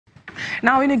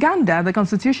Now, in Uganda, the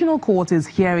Constitutional Court is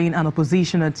hearing an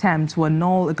opposition attempt to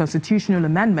annul a constitutional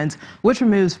amendment which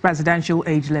removes presidential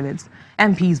age limits.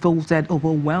 MPs voted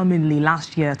overwhelmingly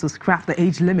last year to scrap the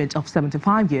age limit of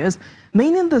 75 years,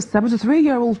 meaning the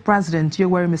 73-year-old President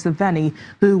Yoweri Museveni,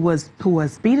 who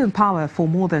has been in power for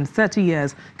more than 30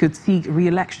 years, could seek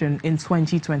re-election in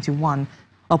 2021.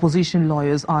 Opposition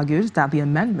lawyers argued that the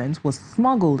amendment was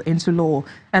smuggled into law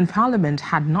and Parliament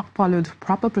had not followed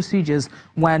proper procedures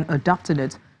when adopting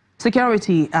it.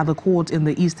 Security at the court in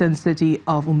the eastern city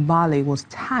of Mbale was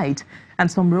tight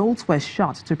and some roads were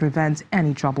shut to prevent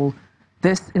any trouble.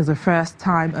 This is the first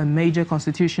time a major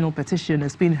constitutional petition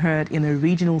is being heard in a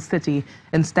regional city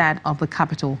instead of the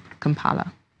capital,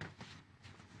 Kampala.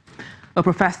 A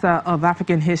professor of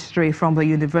African history from the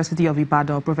University of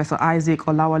Ibadan, Professor Isaac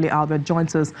Olawale Albert,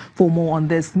 joins us for more on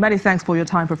this. Many thanks for your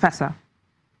time, Professor.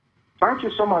 Thank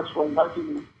you so much for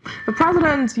inviting me. The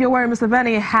President Yoweri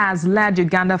Museveni has led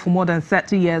Uganda for more than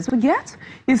 30 years, but yet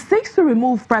he seeks to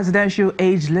remove presidential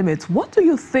age limits. What do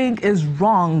you think is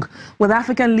wrong with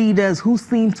African leaders who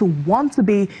seem to want to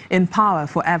be in power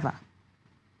forever?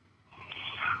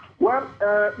 Well,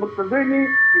 Museveni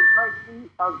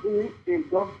has been in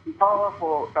power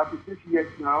for 36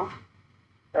 years now.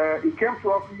 He came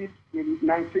to office in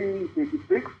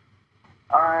 1986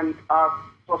 and has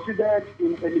succeeded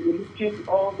in eliminating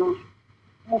all those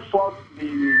who fought the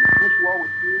Bush War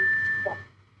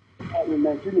with him in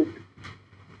 1986.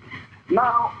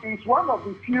 Now, he's one of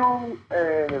the few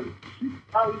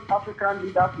African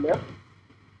leaders left,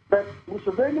 but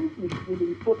Museveni is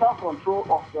in total control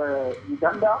of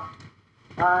Uganda,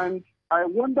 and I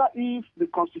wonder if the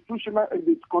constitutional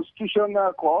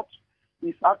court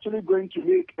is actually going to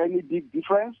make any big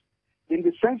difference in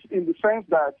the sense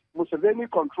that Museveni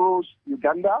controls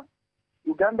Uganda.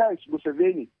 Uganda is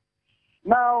Museveni.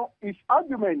 Now, his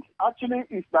argument actually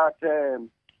is that the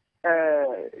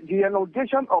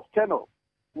elongation of tenure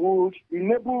would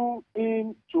enable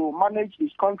him to manage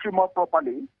his country more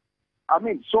properly. I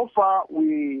mean, so far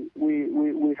we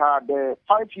had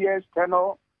 5 years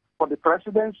tenure for the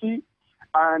presidency,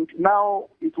 and now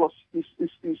it's will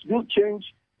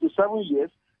change to 7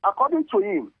 years. According to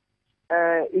him,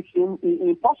 it's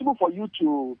impossible for you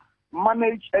to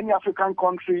manage any African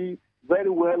country very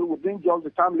well within just the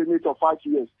time limit of 5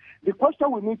 years. The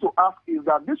question we need to ask is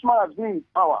that this man has been in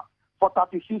power for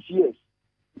 36 years.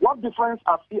 What difference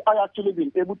has he actually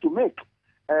been able to make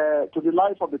to the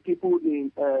life of the people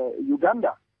in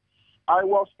Uganda? I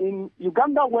was in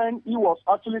Uganda when he was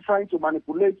actually trying to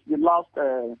manipulate the last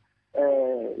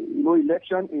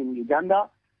election in Uganda,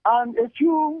 and a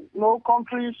few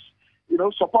countries,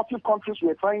 supportive countries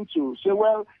were trying to say,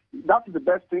 well, that is the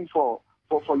best thing for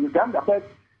Uganda. But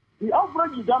the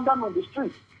average Ugandan on the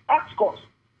street asks us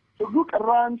to look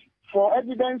around for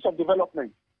evidence of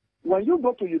development. When you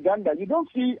go to Uganda, you don't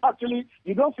see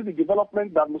the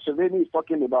development that Museveni is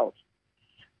talking about.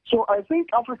 So I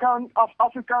think Africans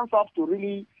have to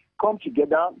really come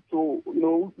together to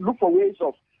look for ways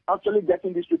of actually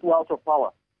getting these people out of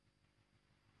power.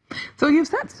 So you've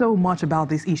said so much about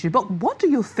this issue, but what do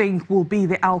you think will be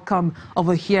the outcome of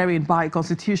a hearing by a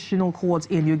constitutional court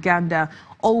in Uganda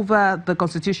over the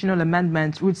constitutional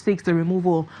amendment which seeks the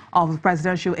removal of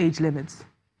presidential age limits?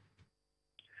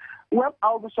 Well,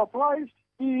 I'll be surprised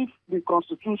if the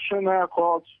constitutional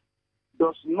court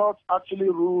does not actually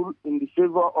rule in the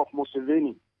favor of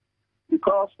Museveni,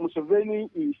 because Museveni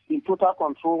is in total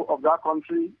control of that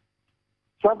country.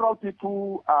 Several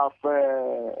people have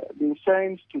been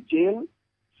sent to jail,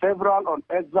 several on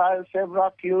exile,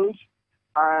 several killed,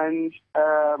 and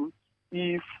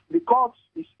if the court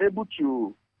is able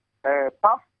to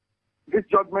pass this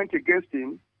judgment against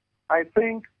him, I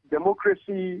think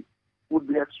democracy would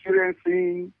be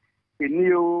experiencing a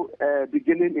new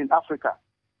beginning in Africa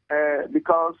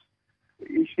because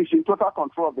he's in total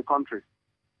control of the country.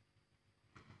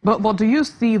 But do you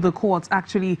see the courts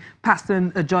actually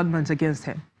passing a judgment against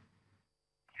him?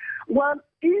 Well,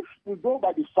 if we go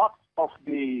by the facts of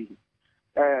the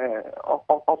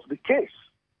case,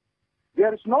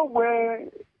 there is no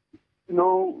way,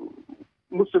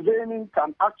 Museveni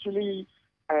can actually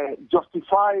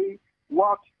justify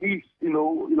what is,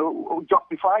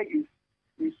 justify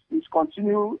his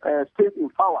continued state in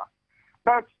power.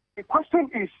 But the question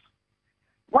is,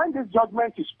 when this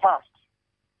judgment is passed,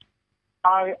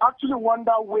 I actually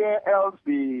wonder where else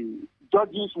the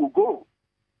judges will go,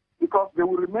 because they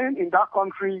will remain in that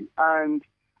country, and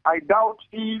I doubt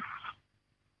if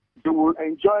they will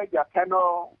enjoy their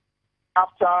tenure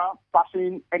after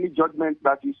passing any judgment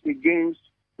that is against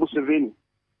Museveni.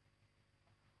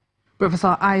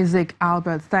 Professor Isaac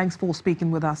Albert, thanks for speaking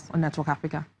with us on Network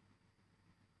Africa.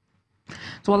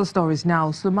 To other stories now,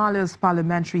 Somalia's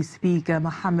parliamentary speaker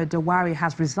Mohamed Dawari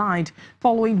has resigned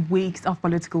following weeks of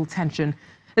political tension.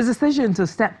 His decision to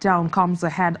step down comes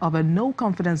ahead of a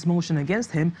no-confidence motion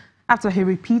against him after he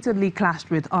repeatedly clashed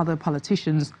with other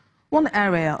politicians. One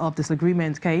area of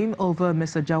disagreement came over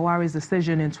Mr. Dawari's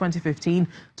decision in 2015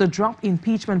 to drop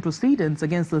impeachment proceedings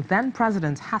against the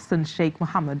then-president Hassan Sheikh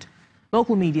Mohamud.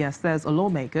 Local media says a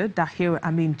lawmaker, Dahir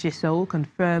Amin Jiso,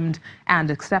 confirmed and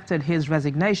accepted his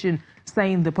resignation,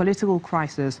 saying the political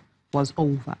crisis was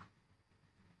over.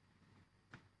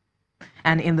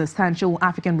 And in the Central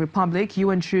African Republic,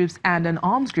 UN troops and an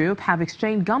arms group have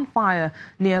exchanged gunfire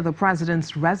near the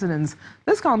president's residence.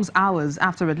 This comes hours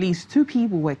after at least 2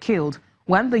 people were killed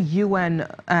when the UN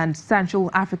and Central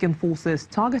African forces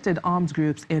targeted arms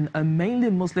groups in a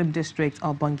mainly Muslim district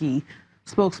of Bangui.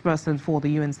 Spokesperson for the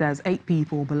UN says 8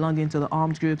 people belonging to the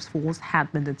armed group's force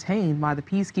had been detained by the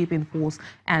peacekeeping force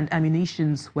and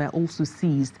ammunition were also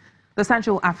seized. The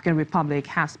Central African Republic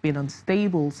has been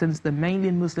unstable since the mainly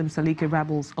Muslim Salika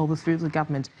rebels overthrew the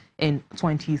government in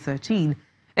 2013.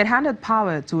 It handed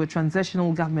power to a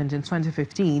transitional government in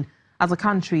 2015 as the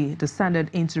country descended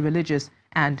into religious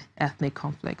and ethnic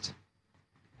conflict.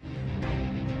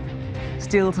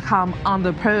 Still to come on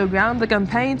the program, the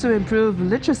campaign to improve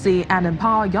literacy and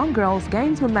empower young girls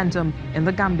gains momentum in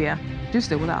the Gambia. Do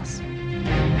stay with us.